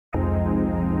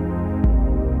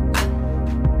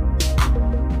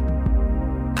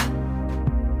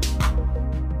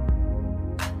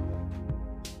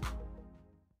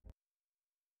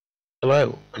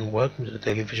Hello, and welcome to the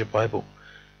Daily Vision Bible.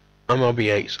 I'm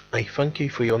RB8. I thank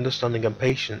you for your understanding and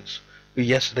patience with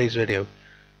yesterday's video,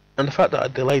 and the fact that I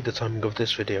delayed the timing of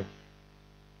this video.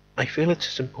 I feel it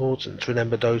is important to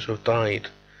remember those who have died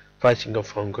fighting on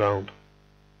foreign ground.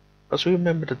 As we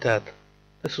remember the dead,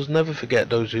 let us never forget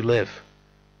those who live,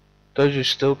 those who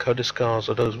still carry the scars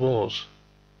of those wars,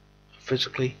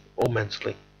 physically or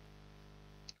mentally.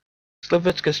 It's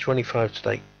Leviticus 25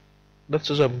 today.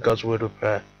 Let us open God's Word with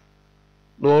prayer.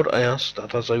 Lord, I ask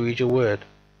that as I read your word,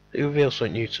 that you reveal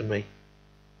something new to me.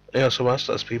 I also ask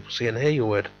that as people see and hear your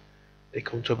word, they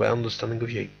come to a better understanding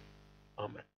of you.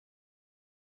 Amen.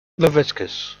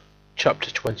 Leviticus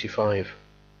chapter 25.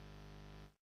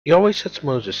 Yahweh said to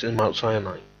Moses in Mount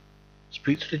Sinai,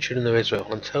 "Speak to the children of Israel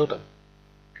and tell them,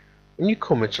 when you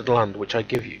come into the land which I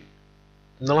give you,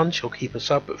 then the land shall keep a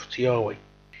Sabbath to Yahweh.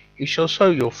 You shall sow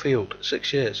your field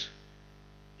 6 years,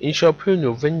 and you shall prune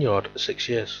your vineyard 6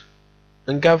 years,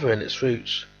 and gather in its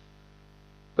fruits.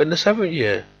 But in the 7th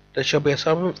year there shall be a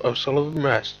Sabbath of solemn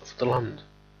rest for the land,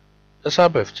 a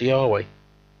Sabbath to Yahweh.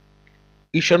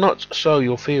 You shall not sow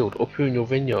your field or prune your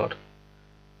vineyard.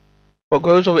 What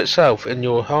grows of itself in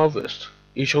your harvest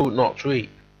you shall not reap,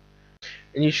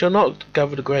 and you shall not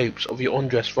gather the grapes of your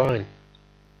undressed vine.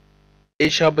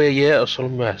 It shall be a year of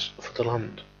solemn rest for the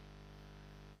land.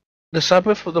 The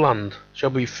Sabbath of the land shall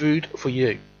be food for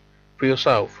you, for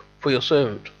yourself, for your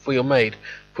servant, for your maid,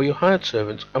 for your hired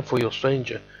servant, and for your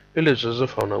stranger who lives as a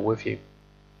foreigner with you.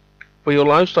 For your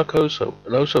livestock also,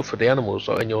 and also for the animals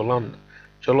that are in your land,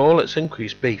 shall all its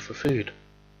increase be for food.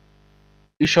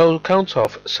 You shall count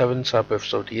off 7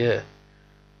 Sabbaths of the year,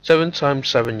 7 times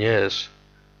 7 years,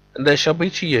 and there shall be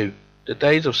to you the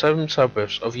days of 7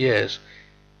 Sabbaths of years,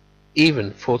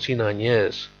 even 49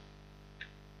 years.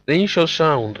 Then you shall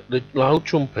sound the loud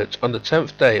trumpet on the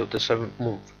 10th day of the 7th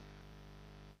month.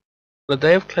 On the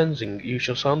day of cleansing you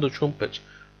shall sound the trumpet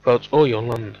throughout all your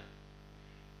land.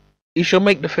 You shall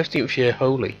make the 15th year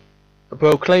holy, and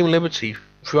proclaim liberty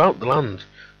throughout the land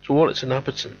to all its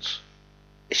inhabitants.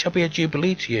 It shall be a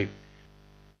jubilee to you,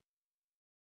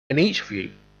 and each of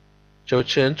you shall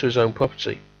return to his own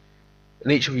property,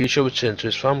 and each of you shall return to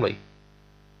his family.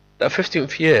 That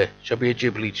 15th year shall be a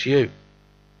jubilee to you.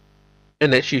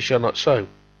 In it you shall not sow,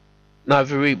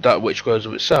 neither reap that which grows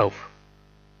of itself,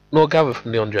 nor gather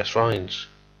from the undressed vines,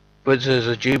 but it is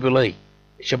a jubilee,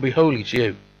 it shall be holy to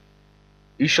you.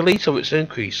 You shall eat of its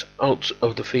increase out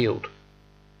of the field.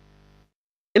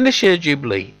 In this year of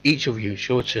jubilee each of you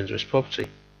shall return to his property.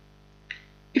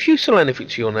 If you sell anything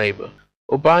to your neighbour,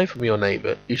 or buy from your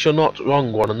neighbour, you shall not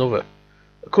wrong one another.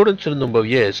 According to the number of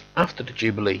years after the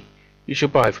jubilee, you shall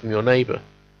buy from your neighbour.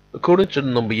 According to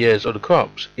the number of years of the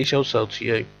crops, he shall sell to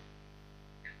you.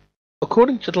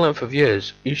 According to the length of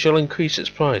years, you shall increase its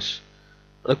price,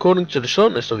 and according to the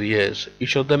shortness of the years, you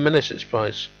shall diminish its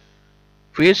price.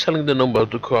 For he is selling the number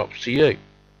of the crops to you.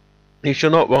 You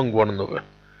shall not wrong one another,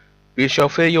 but you shall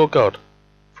fear your God,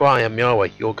 for I am Yahweh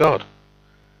your God.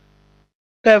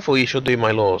 Therefore you shall do my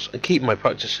laws, and keep my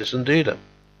practices, and do them.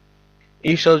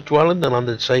 And you shall dwell in the land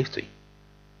in safety.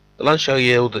 The land shall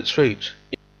yield its fruit,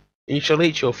 and you shall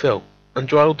eat your fill, and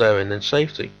dwell therein in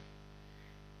safety.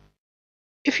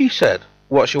 If you said,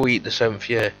 what shall we eat the 7th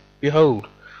year? Behold,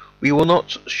 we will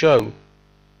not sow,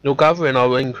 nor gather in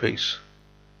our increase.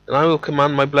 And I will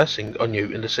command my blessing on you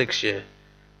in the 6th year,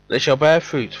 and it shall bear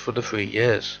fruit for the 3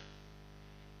 years.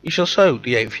 You shall sow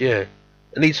the 8th year,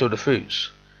 and eat of the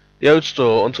fruits, the old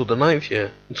store until the 9th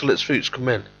year, until its fruits come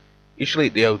in. You shall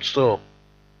eat the old store.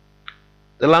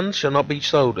 The land shall not be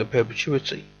sold in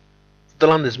perpetuity, for the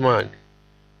land is mine.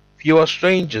 For you are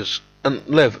strangers, and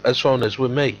live as foreigners with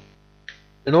me.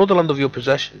 In all the land of your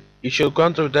possession, you shall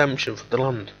grant a redemption for the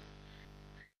land.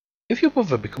 If your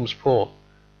brother becomes poor,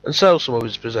 and sells some of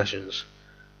his possessions,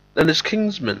 then his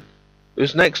kinsman, who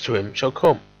is next to him, shall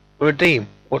come, and redeem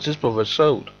what his brother has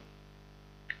sold.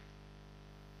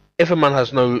 If a man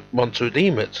has no one to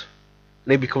redeem it,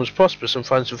 and he becomes prosperous and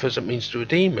finds sufficient means to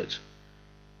redeem it,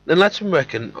 then let him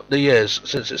reckon the years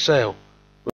since its sale,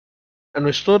 and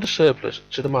restore the surplus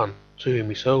to the man to whom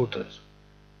he sold it,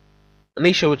 and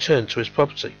he shall return to his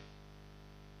property.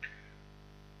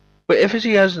 But if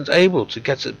he isn't able to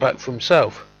get it back for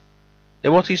himself,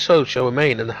 then what he sold shall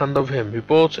remain in the hand of him who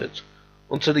bought it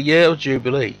until the year of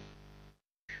Jubilee,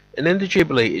 and in the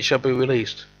Jubilee it shall be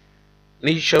released, and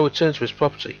he shall return to his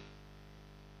property.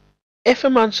 If a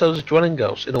man sells a dwelling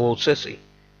house in a walled city,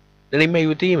 then he may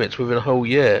redeem it within a whole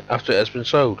year after it has been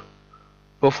sold.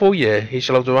 For a full year he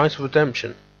shall have the right of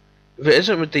redemption. If it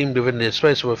isn't redeemed within the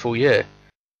space of a full year,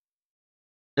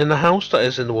 then the house that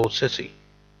is in the walled city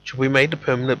shall be made a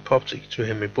permanent property to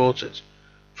him who bought it,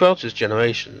 throughout his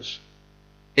generations.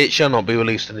 it shall not be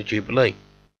released in the Jubilee.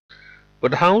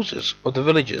 But the houses of the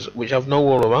villages which have no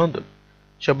wall around them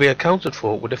shall be accounted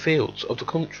for with the fields of the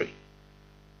country.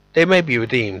 They may be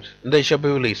redeemed, and they shall be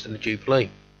released in the Jubilee.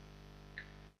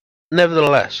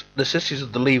 Nevertheless, the cities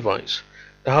of the Levites,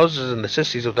 the houses and the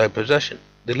cities of their possession,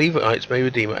 the Levites may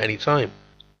redeem at any time.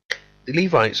 The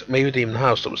Levites may redeem the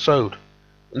house that was sold,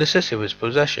 and the city of his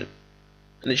possession,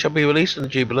 and it shall be released in the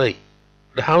Jubilee.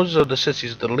 The houses of the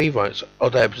cities of the Levites are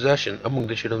their possession among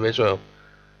the children of Israel.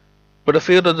 But the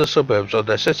field of the suburbs of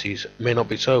their cities may not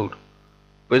be sold,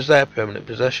 but is their permanent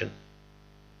possession.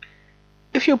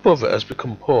 If your brother has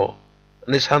become poor,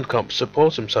 and his hand can't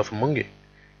support himself among you,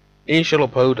 then you shall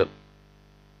uphold him.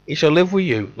 He shall live with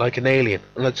you like an alien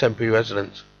and a temporary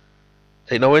resident.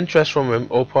 Take no interest from him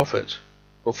or profit,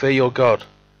 but fear your God,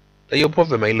 that your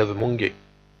brother may live among you.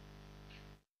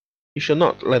 You shall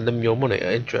not lend him your money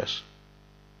at interest,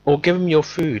 or give him your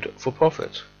food for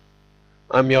profit.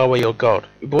 I am Yahweh your God,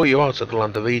 who brought you out of the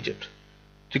land of Egypt,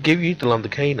 to give you the land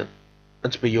of Canaan,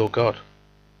 and to be your God.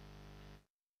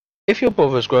 If your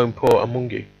brother has grown poor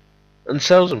among you, and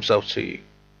sells himself to you,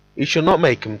 you shall not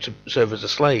make him to serve as a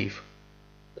slave.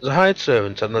 As a hired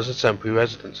servant and as a temporary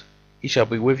resident, he shall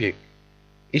be with you.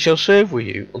 He shall serve with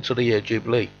you until the year of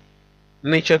Jubilee.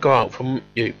 Then he shall go out from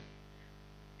you,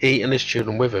 he and his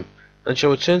children with him, and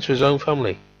shall return to his own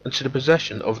family, and to the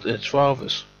possession of his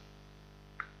fathers.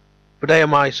 For they are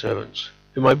my servants,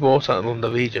 whom I brought out of the land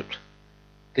of Egypt.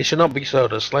 They shall not be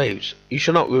sold as slaves. You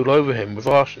shall not rule over him with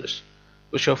harshness,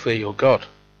 but shall fear your God.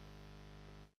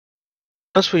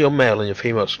 As for your male and your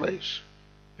female slaves,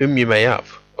 whom you may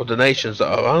have, of the nations that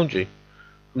are around you,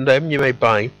 from them you may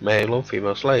buy male and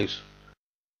female slaves.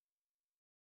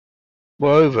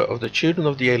 Moreover, of the children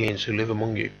of the aliens who live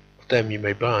among you, of them you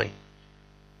may buy,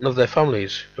 and of their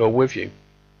families who are with you,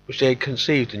 which they have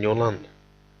conceived in your land,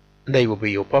 and they will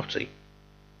be your property.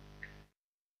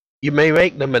 You may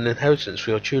make them an inheritance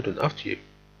for your children after you,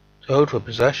 to hold for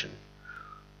possession.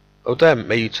 Of them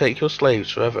may you take your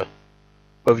slaves forever.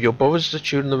 But of your brothers the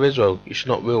children of Israel you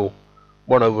shall not rule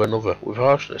one over another with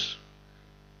harshness.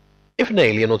 If an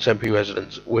alien or temporary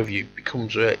resident with you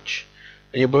becomes rich,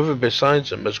 and your brother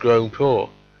besides him has grown poor,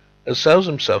 and sells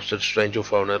himself to the stranger or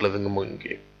foreigner living among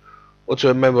you, or to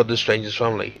a member of the stranger's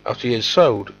family, after he is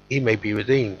sold, he may be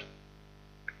redeemed.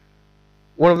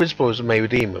 One of his brothers may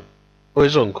redeem him, or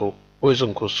his uncle, or his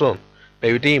uncle's son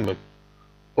may redeem him,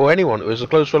 or anyone who is a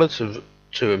close relative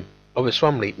to him of his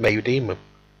family may redeem him.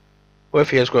 Or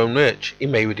if he has grown rich, he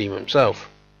may redeem himself.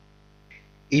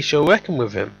 He shall reckon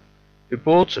with him who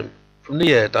bought him from the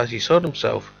year that he sold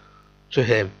himself to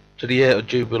him to the year of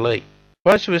Jubilee. The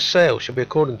price of his sale shall be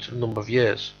according to the number of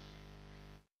years.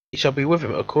 He shall be with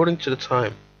him according to the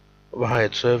time of a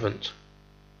hired servant.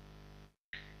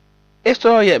 If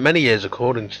there are yet many years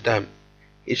according to them,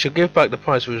 he shall give back the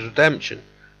price of his redemption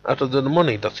out of the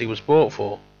money that he was bought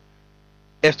for.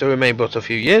 If there remain but a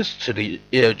few years to the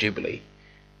year of Jubilee,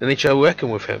 then he shall reckon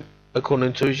with him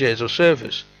according to his years of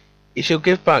service. He shall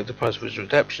give back the price of his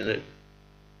redemption.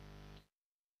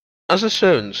 As a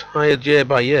servant hired year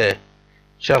by year,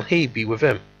 shall he be with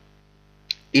him.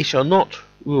 He shall not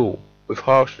rule with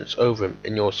harshness over him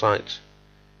in your sight.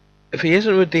 If he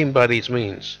isn't redeemed by these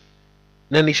means,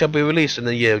 then he shall be released in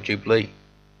the year of Jubilee,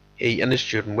 he and his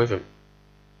children with him.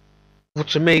 For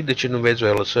to me the children of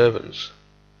Israel are servants.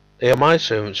 They are my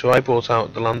servants who I brought out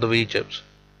of the land of Egypt.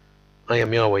 I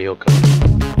am Yahweh your God.